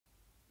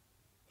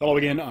Hello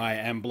again, I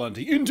am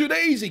Blunty. In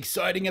today's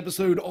exciting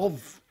episode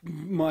of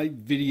my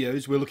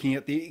videos, we're looking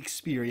at the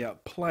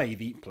XperiaPlay,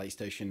 the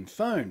PlayStation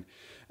phone.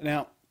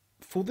 Now,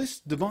 for this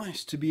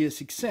device to be a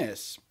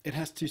success, it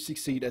has to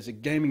succeed as a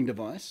gaming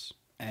device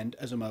and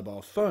as a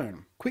mobile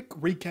phone. Quick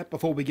recap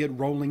before we get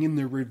rolling in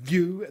the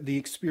review.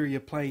 The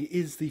XperiaPlay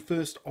is the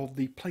first of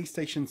the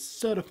PlayStation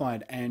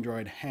certified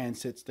Android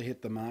handsets to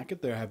hit the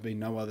market. There have been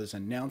no others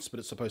announced, but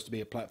it's supposed to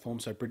be a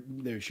platform, so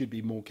there should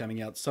be more coming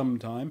out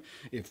sometime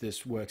if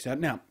this works out.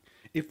 Now,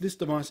 if this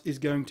device is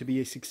going to be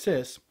a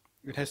success,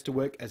 it has to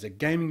work as a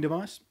gaming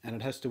device and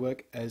it has to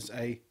work as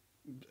a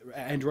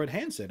Android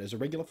handset, as a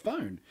regular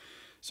phone.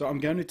 So I'm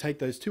going to take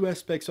those two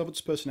aspects of its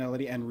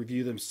personality and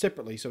review them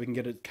separately so we can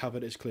get it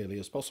covered as clearly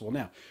as possible.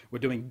 Now, we're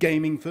doing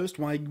gaming first.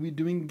 Why are we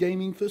doing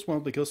gaming first?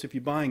 Well, because if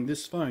you're buying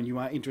this phone, you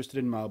are interested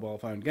in mobile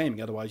phone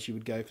gaming. Otherwise, you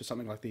would go for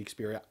something like the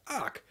Xperia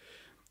Arc,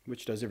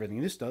 which does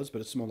everything this does, but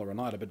it's smaller and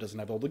lighter, but doesn't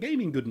have all the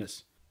gaming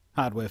goodness.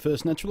 Hardware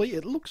first, naturally.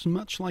 It looks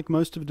much like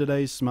most of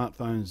today's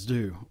smartphones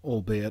do,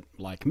 albeit,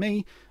 like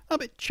me, a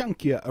bit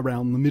chunkier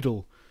around the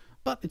middle.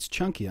 But it's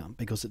chunkier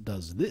because it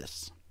does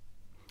this.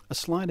 A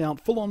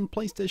slide-out full-on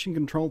PlayStation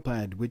control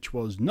pad, which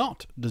was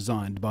not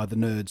designed by the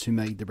nerds who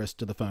made the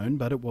rest of the phone,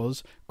 but it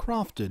was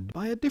crafted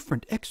by a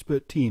different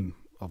expert team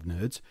of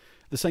nerds.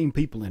 The same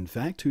people, in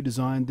fact, who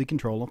designed the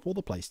controller for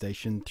the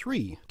PlayStation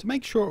 3, to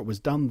make sure it was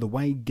done the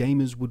way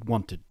gamers would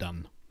want it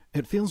done.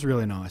 It feels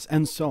really nice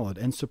and solid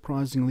and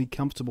surprisingly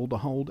comfortable to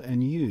hold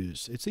and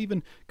use. It's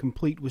even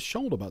complete with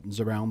shoulder buttons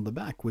around the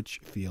back,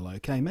 which feel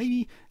okay.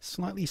 Maybe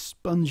slightly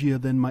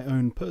spongier than my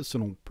own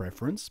personal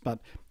preference, but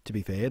to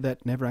be fair,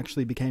 that never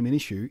actually became an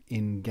issue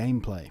in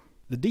gameplay.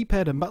 The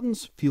D-pad and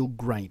buttons feel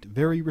great,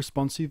 very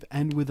responsive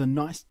and with a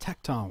nice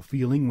tactile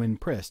feeling when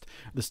pressed.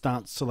 The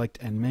start, select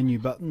and menu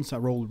buttons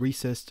are all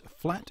recessed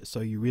flat, so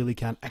you really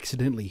can't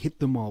accidentally hit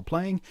them while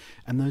playing,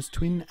 and those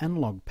twin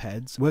analog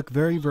pads work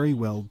very, very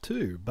well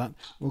too, but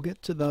we'll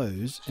get to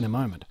those in a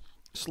moment.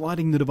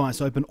 Sliding the device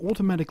open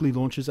automatically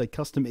launches a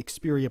custom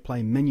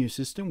XperiaPlay menu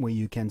system where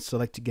you can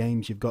select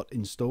games you've got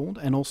installed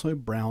and also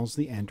browse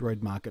the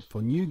Android market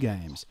for new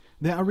games.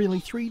 There are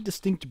really three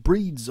distinct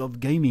breeds of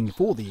gaming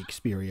for the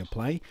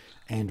XperiaPlay: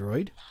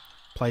 Android,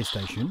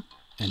 PlayStation,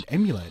 and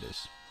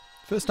emulators.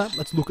 First up,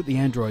 let's look at the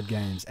Android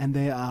games, and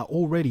there are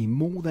already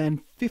more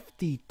than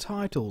 50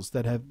 titles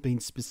that have been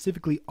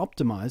specifically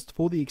optimized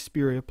for the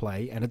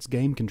XperiaPlay and its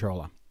game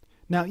controller.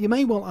 Now, you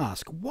may well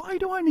ask, why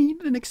do I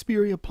need an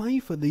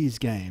XperiaPlay for these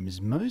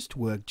games? Most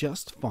work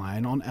just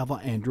fine on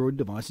other Android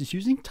devices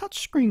using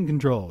touchscreen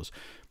controls.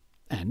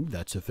 And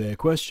that's a fair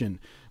question.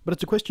 But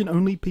it's a question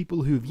only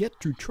people who've yet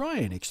to try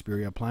an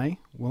XperiaPlay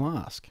will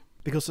ask.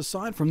 Because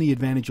aside from the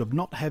advantage of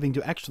not having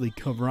to actually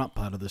cover up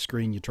part of the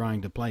screen you're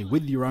trying to play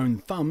with your own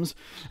thumbs,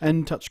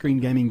 and touchscreen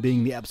gaming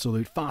being the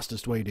absolute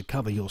fastest way to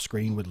cover your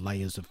screen with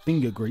layers of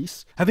finger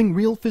grease, having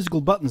real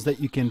physical buttons that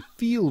you can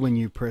feel when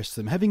you press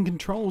them, having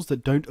controls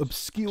that don't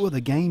obscure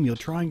the game you're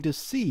trying to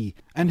see,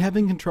 and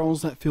having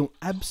controls that feel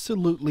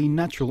absolutely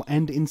natural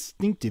and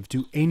instinctive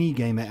to any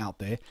gamer out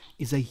there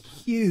is a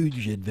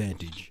huge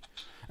advantage.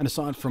 And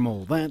aside from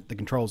all that, the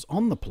controls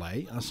on the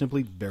Play are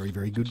simply very,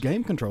 very good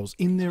game controls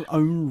in their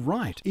own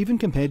right, even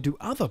compared to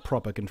other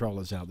proper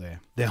controllers out there.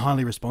 They're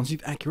highly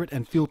responsive, accurate,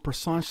 and feel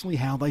precisely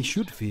how they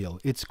should feel.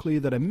 It's clear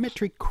that a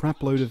metric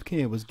crapload of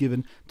care was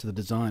given to the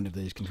design of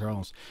these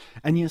controls.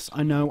 And yes,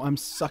 I know I'm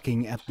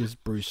sucking at this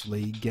Bruce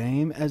Lee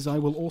game, as I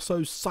will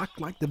also suck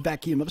like the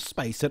vacuum of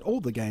space at all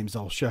the games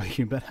I'll show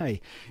you, but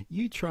hey,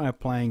 you try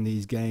playing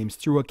these games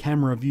through a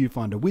camera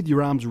viewfinder with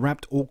your arms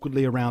wrapped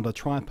awkwardly around a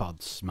tripod,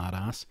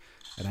 smartass.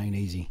 It ain't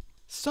easy.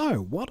 So,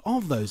 what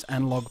of those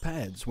analog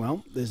pads?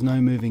 Well, there's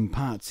no moving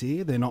parts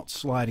here. They're not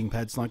sliding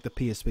pads like the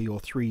PSP or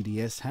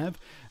 3DS have.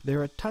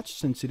 They're a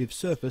touch-sensitive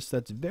surface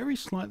that's very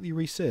slightly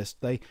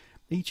recessed. They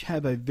each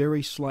have a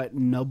very slight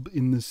nub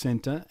in the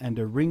center and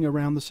a ring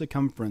around the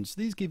circumference.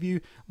 These give you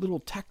little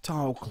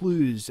tactile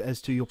clues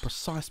as to your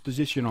precise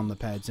position on the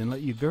pads and let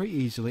you very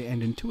easily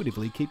and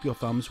intuitively keep your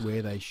thumbs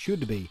where they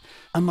should be.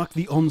 Unlike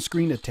the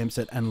on-screen attempts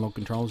at analog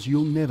controls,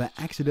 you'll never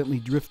accidentally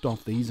drift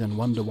off these and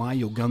wonder why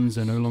your guns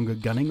are no longer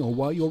gunning or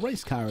why your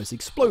race car has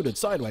exploded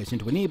sideways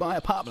into a nearby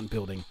apartment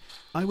building.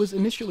 I was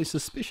initially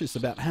suspicious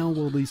about how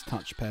well these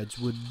touchpads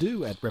would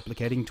do at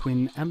replicating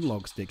twin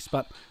analog sticks,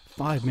 but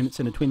 5 minutes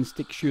in a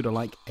twin-stick shooter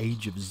like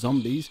Age of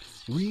Zombies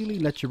really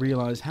lets you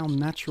realise how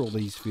natural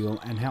these feel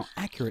and how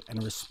accurate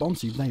and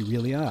responsive they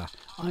really are.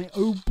 I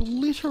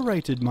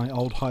obliterated my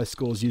old high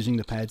scores using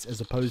the pads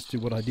as opposed to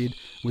what I did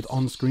with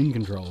on-screen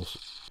controls.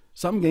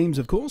 Some games,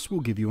 of course,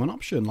 will give you an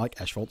option like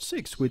Asphalt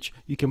 6, which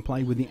you can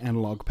play with the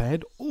analog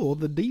pad or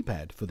the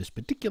D-pad. For this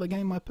particular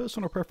game, my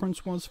personal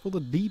preference was for the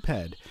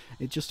D-pad.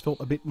 It just felt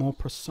a bit more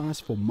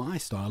precise for my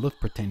style of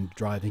pretend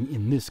driving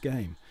in this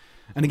game.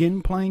 And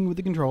again, playing with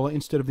the controller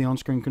instead of the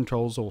on-screen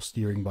controls or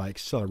steering by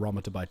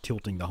accelerometer by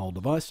tilting the whole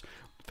device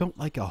felt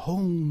like a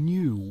whole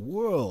new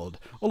world.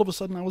 All of a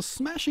sudden I was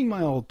smashing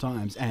my old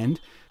times, and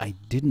I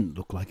didn't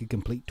look like a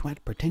complete twat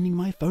pretending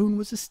my phone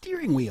was a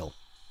steering wheel.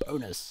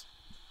 Bonus.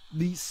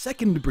 The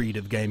second breed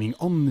of gaming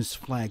on this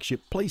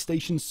flagship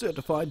PlayStation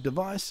certified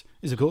device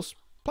is of course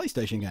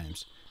PlayStation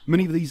games.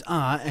 Many of these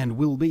are and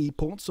will be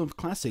ports of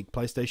classic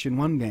PlayStation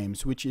 1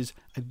 games, which is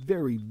a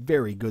very,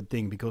 very good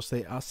thing because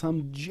there are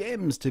some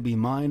gems to be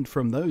mined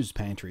from those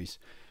pantries.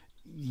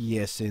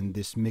 Yes, in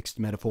this mixed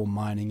metaphor,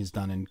 mining is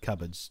done in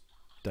cupboards.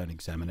 Don't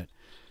examine it.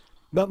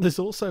 But there's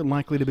also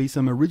likely to be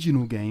some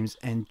original games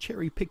and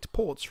cherry-picked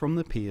ports from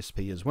the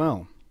PSP as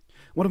well.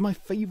 One of my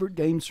favourite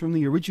games from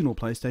the original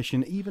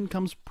PlayStation even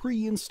comes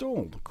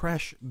pre-installed,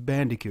 Crash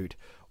Bandicoot,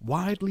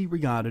 widely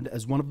regarded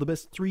as one of the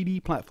best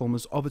 3D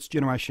platformers of its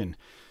generation.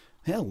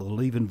 Hell,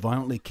 it'll even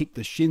violently kick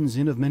the shins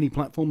in of many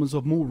platformers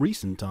of more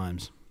recent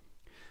times.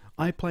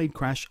 I played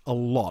Crash a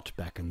lot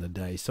back in the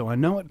day, so I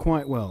know it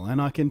quite well,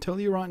 and I can tell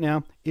you right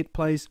now, it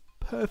plays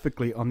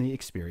perfectly on the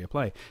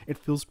XperiaPlay. It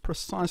feels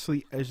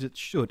precisely as it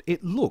should.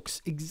 It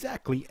looks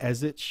exactly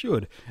as it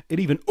should. It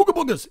even ooga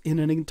boogas in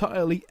an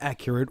entirely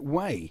accurate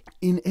way.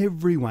 In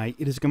every way,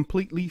 it is a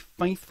completely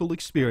faithful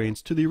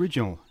experience to the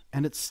original,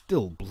 and it's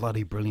still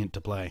bloody brilliant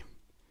to play.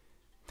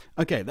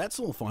 Okay, that's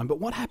all fine,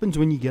 but what happens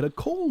when you get a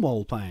call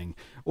while playing?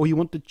 Or you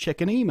want to check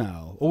an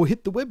email? Or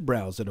hit the web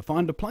browser to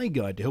find a play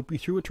guide to help you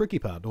through a tricky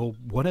part? Or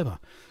whatever?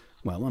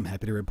 Well, I'm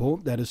happy to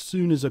report that as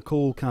soon as a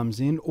call comes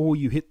in or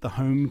you hit the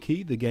home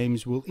key, the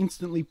games will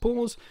instantly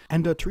pause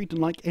and are treated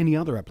like any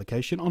other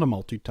application on a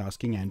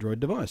multitasking Android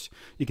device.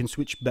 You can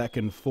switch back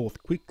and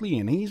forth quickly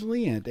and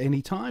easily at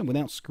any time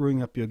without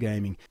screwing up your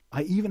gaming.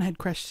 I even had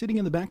Crash sitting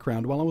in the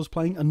background while I was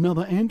playing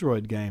another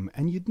Android game,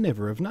 and you'd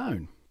never have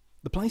known.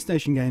 The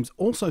PlayStation games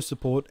also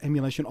support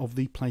emulation of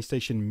the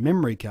PlayStation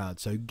memory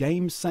card, so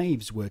game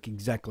saves work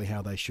exactly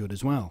how they should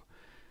as well.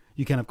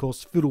 You can of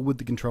course fiddle with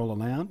the controller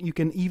layout. You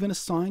can even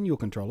assign your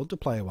controller to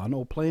player 1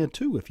 or player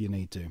 2 if you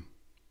need to.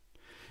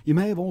 You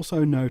may have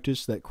also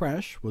noticed that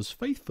Crash was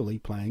faithfully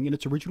playing in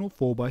its original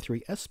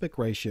 4:3 aspect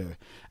ratio,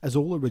 as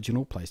all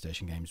original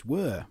PlayStation games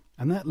were,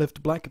 and that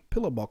left black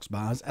pillar box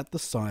bars at the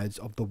sides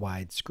of the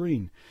wide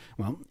screen.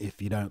 Well, if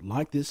you don't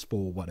like this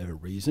for whatever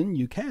reason,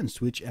 you can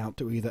switch out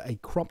to either a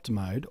cropped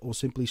mode or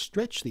simply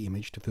stretch the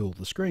image to fill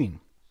the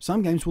screen.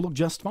 Some games will look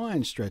just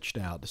fine stretched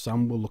out,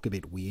 some will look a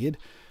bit weird.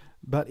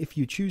 But if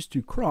you choose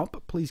to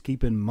crop, please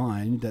keep in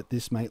mind that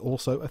this may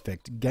also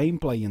affect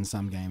gameplay in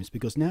some games,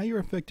 because now you're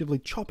effectively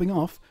chopping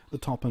off the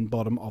top and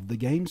bottom of the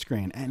game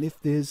screen, and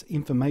if there's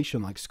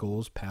information like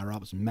scores,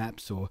 power-ups,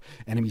 maps, or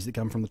enemies that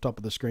come from the top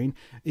of the screen,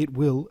 it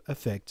will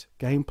affect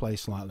gameplay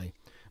slightly.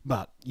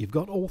 But you've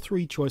got all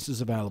three choices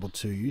available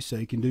to you, so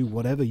you can do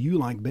whatever you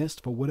like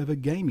best for whatever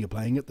game you're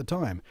playing at the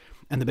time.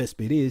 And the best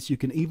bit is, you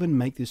can even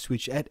make this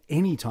switch at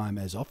any time,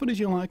 as often as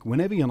you like,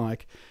 whenever you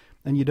like,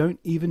 and you don't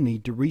even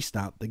need to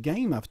restart the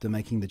game after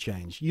making the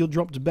change. You're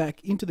dropped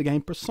back into the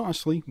game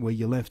precisely where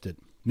you left it.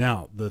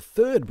 Now, the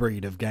third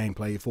breed of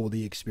gameplay for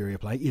the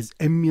XperiaPlay is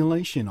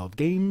emulation of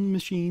game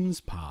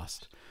machines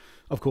past.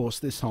 Of course,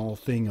 this whole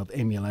thing of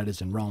emulators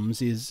and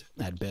ROMs is,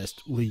 at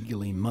best,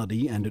 legally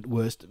muddy and at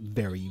worst,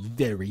 very,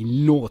 very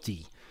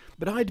naughty.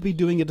 But I'd be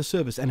doing a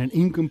disservice and an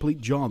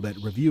incomplete job at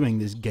reviewing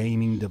this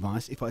gaming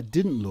device if I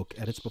didn't look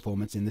at its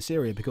performance in this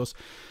area, because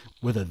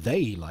whether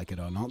they like it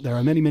or not, there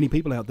are many, many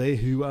people out there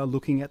who are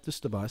looking at this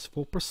device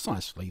for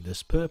precisely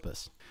this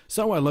purpose.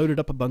 So I loaded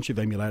up a bunch of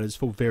emulators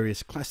for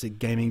various classic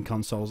gaming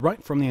consoles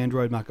right from the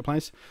Android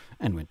marketplace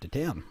and went to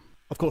town.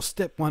 Of course,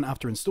 step one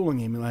after installing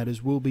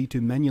emulators will be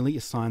to manually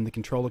assign the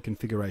controller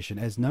configuration,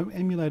 as no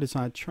emulators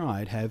I've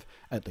tried have,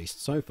 at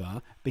least so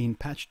far, been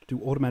patched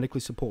to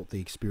automatically support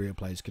the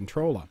XperiaPlay's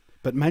controller.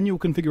 But manual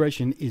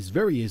configuration is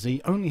very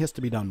easy, only has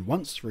to be done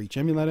once for each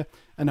emulator,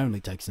 and only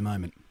takes a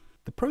moment.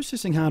 The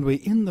processing hardware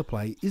in the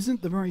Play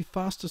isn't the very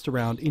fastest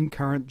around in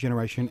current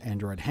generation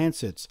Android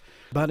handsets,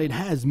 but it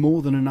has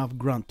more than enough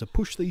grunt to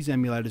push these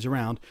emulators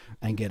around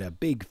and get a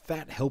big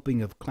fat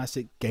helping of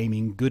classic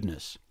gaming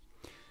goodness.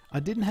 I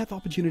didn't have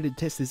opportunity to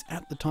test this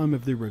at the time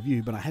of the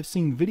review, but I have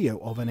seen video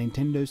of a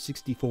Nintendo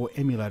 64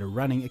 emulator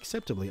running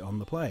acceptably on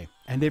the Play.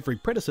 And every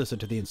predecessor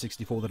to the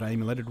N64 that I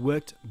emulated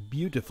worked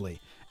beautifully.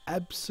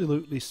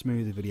 Absolutely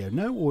smooth video,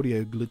 no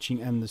audio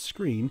glitching, and the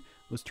screen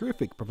was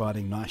terrific,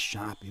 providing nice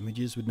sharp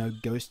images with no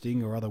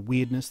ghosting or other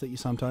weirdness that you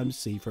sometimes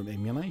see from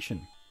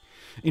emulation.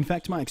 In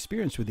fact, my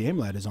experience with the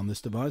emulators on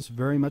this device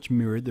very much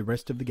mirrored the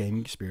rest of the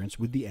gaming experience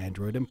with the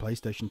Android and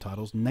PlayStation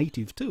titles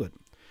native to it.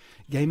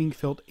 Gaming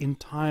felt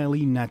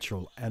entirely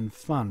natural and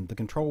fun. The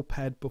control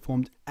pad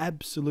performed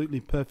absolutely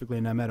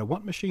perfectly no matter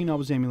what machine I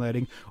was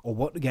emulating or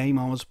what game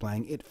I was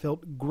playing. It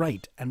felt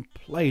great and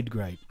played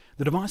great.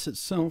 The device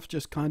itself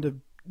just kind of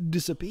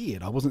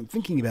disappeared. I wasn't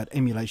thinking about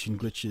emulation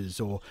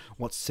glitches or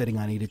what setting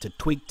I needed to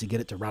tweak to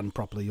get it to run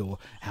properly or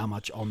how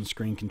much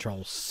on-screen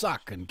controls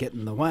suck and get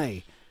in the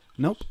way.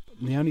 Nope.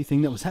 The only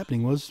thing that was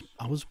happening was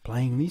I was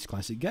playing these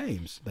classic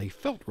games. They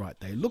felt right,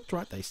 they looked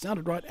right, they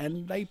sounded right,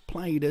 and they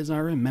played as I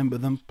remember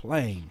them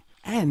playing.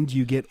 And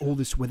you get all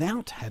this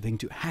without having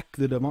to hack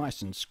the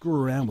device and screw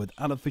around with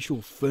unofficial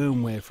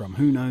firmware from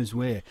who knows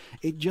where.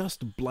 It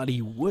just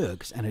bloody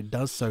works, and it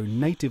does so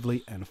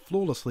natively and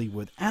flawlessly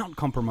without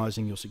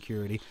compromising your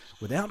security,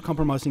 without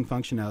compromising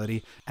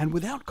functionality, and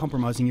without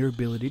compromising your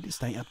ability to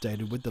stay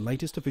updated with the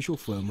latest official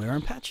firmware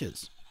and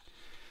patches.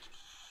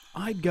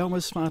 I'd go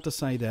as far to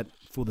say that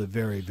for the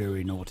very,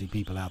 very naughty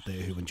people out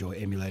there who enjoy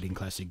emulating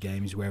classic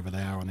games wherever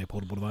they are on their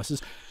portable devices,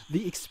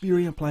 the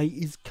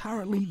XperiaPlay is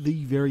currently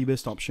the very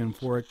best option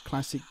for a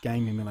classic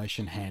game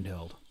emulation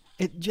handheld.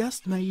 It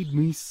just made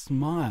me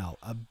smile,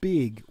 a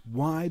big,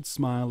 wide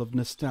smile of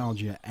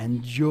nostalgia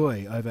and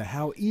joy over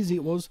how easy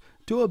it was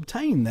to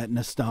obtain that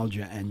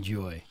nostalgia and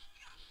joy.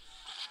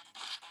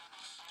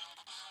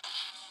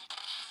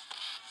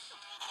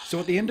 So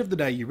at the end of the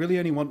day, you really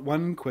only want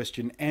one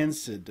question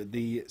answered.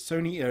 The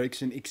Sony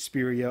Ericsson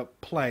Xperia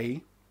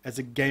Play as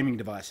a gaming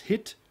device,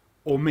 hit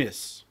or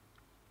miss?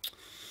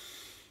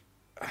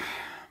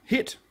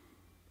 Hit.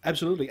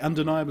 Absolutely,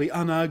 undeniably,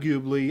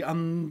 unarguably,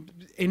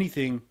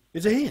 anything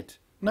is a hit.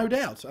 No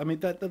doubt. I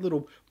mean, that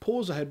little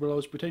pause I had while I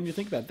was pretending to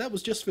think about it, that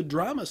was just for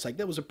drama's sake.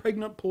 That was a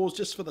pregnant pause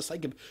just for the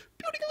sake of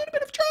building a little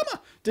bit of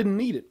drama. Didn't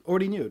need it.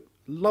 Already knew it.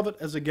 Love it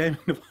as a gaming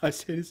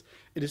device.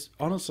 It is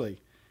honestly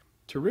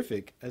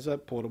terrific as a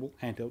portable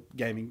handheld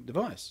gaming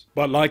device.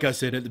 But like I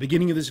said at the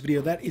beginning of this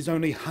video, that is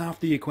only half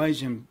the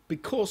equation,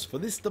 because for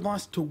this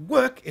device to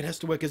work, it has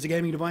to work as a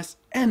gaming device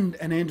and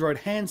an Android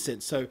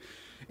handset. So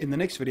in the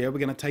next video, we're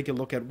going to take a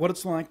look at what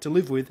it's like to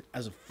live with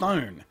as a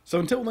phone. So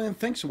until then,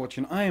 thanks for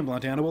watching. I am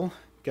Blunty, and I will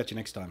catch you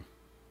next time.